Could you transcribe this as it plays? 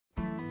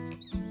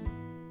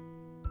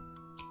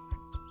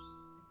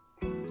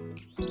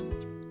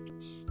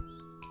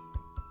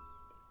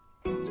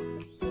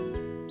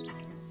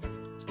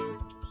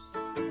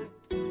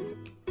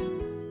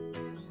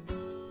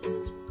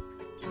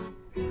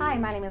Hi,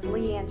 my name is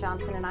Leanne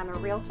Johnson and I'm a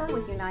realtor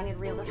with United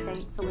Real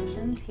Estate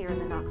Solutions here in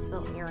the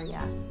Knoxville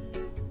area.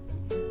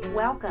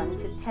 Welcome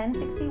to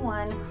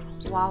 1061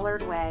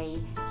 Woullard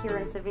Way here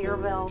in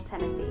Sevierville,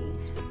 Tennessee.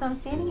 So I'm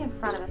standing in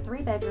front of a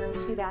 3-bedroom,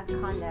 2-bath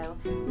condo.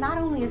 Not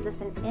only is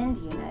this an end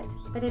unit,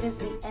 but it is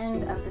the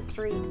end of the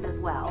street as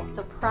well.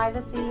 So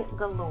privacy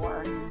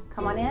galore.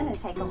 Come on in and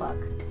take a look.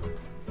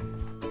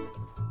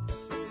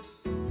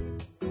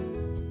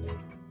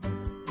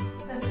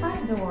 The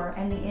front door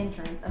and the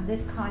entrance of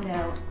this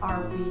condo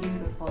are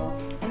beautiful.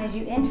 And as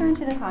you enter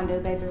into the condo,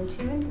 bedroom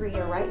 2 and 3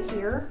 are right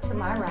here to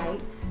my right.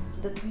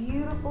 The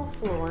beautiful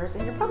floors,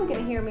 and you're probably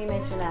going to hear me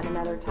mention that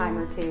another time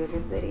or two in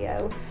this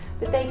video,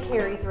 but they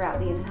carry throughout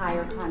the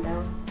entire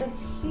condo. The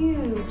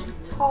huge,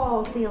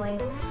 tall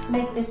ceilings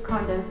make this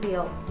condo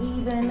feel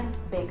even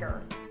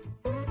bigger.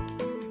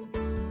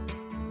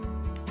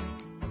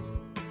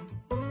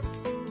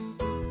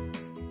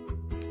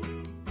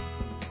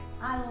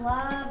 I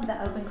love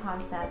the open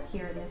concept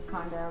here in this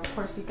condo. Of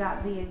course, you've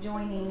got the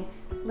adjoining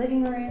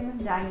living room,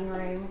 dining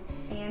room,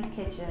 and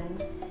kitchen.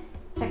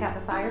 Check out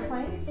the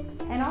fireplace,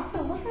 and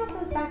also look out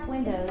those back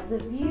windows. The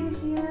view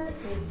here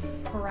is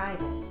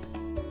private.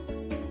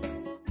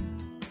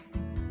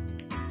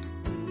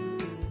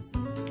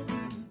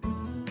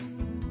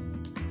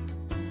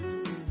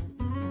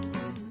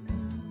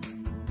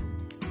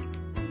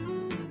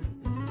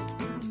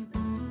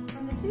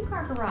 From the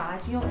 2-car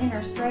garage, you'll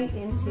enter straight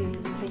into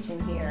the kitchen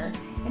here.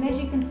 And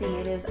as you can see,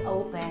 it is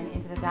open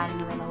into the dining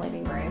room and the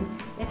living room.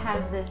 It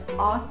has this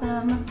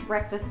awesome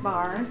breakfast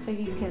bar, so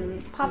you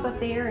can pop up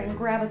there and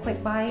grab a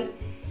quick bite.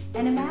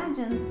 And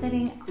imagine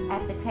sitting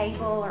at the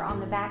table or on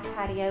the back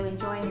patio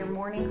enjoying your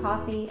morning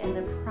coffee and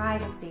the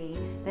privacy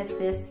that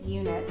this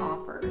unit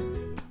offers.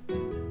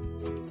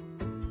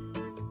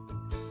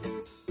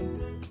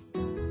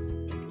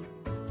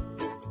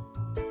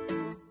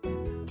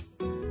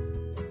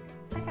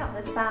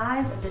 The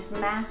size of this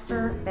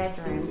master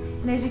bedroom,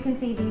 and as you can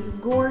see, these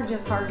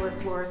gorgeous hardwood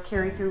floors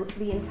carry through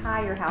the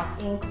entire house,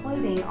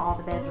 including all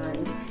the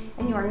bedrooms.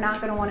 And you are not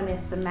going to want to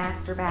miss the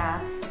master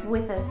bath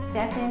with a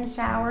step-in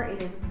shower.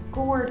 It is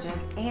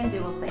gorgeous, and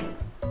dual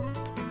sinks.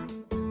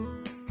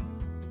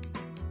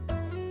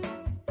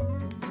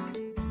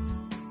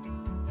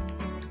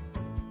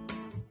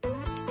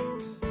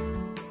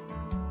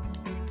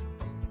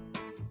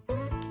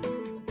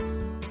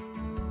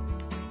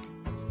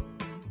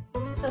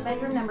 So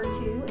bedroom number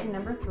 2 and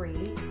number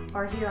 3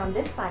 are here on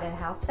this side of the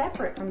house,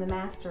 separate from the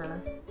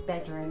master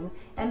bedroom,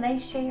 and they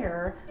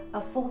share a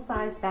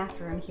full-size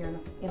bathroom here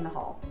in the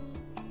hall.